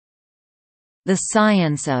The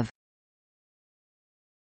Science of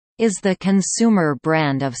is the consumer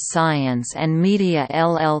brand of Science and Media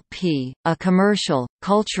LLP, a commercial,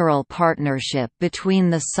 cultural partnership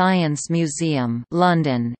between the Science Museum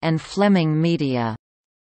London and Fleming Media.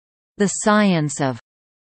 The Science of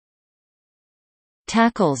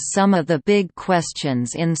tackles some of the big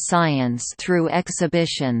questions in science through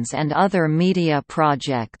exhibitions and other media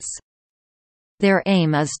projects. Their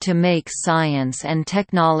aim is to make science and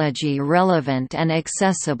technology relevant and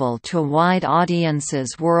accessible to wide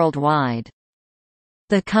audiences worldwide.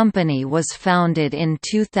 The company was founded in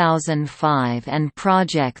 2005 and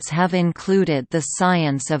projects have included the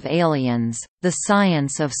science of aliens, the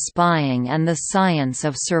science of spying and the science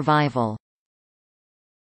of survival.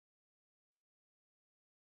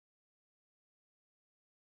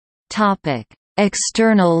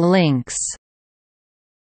 External links.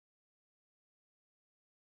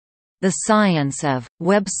 The Science of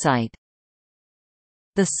website.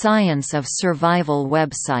 The Science of Survival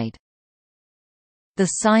website. The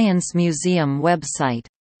Science Museum website.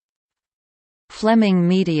 Fleming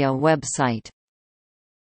Media website.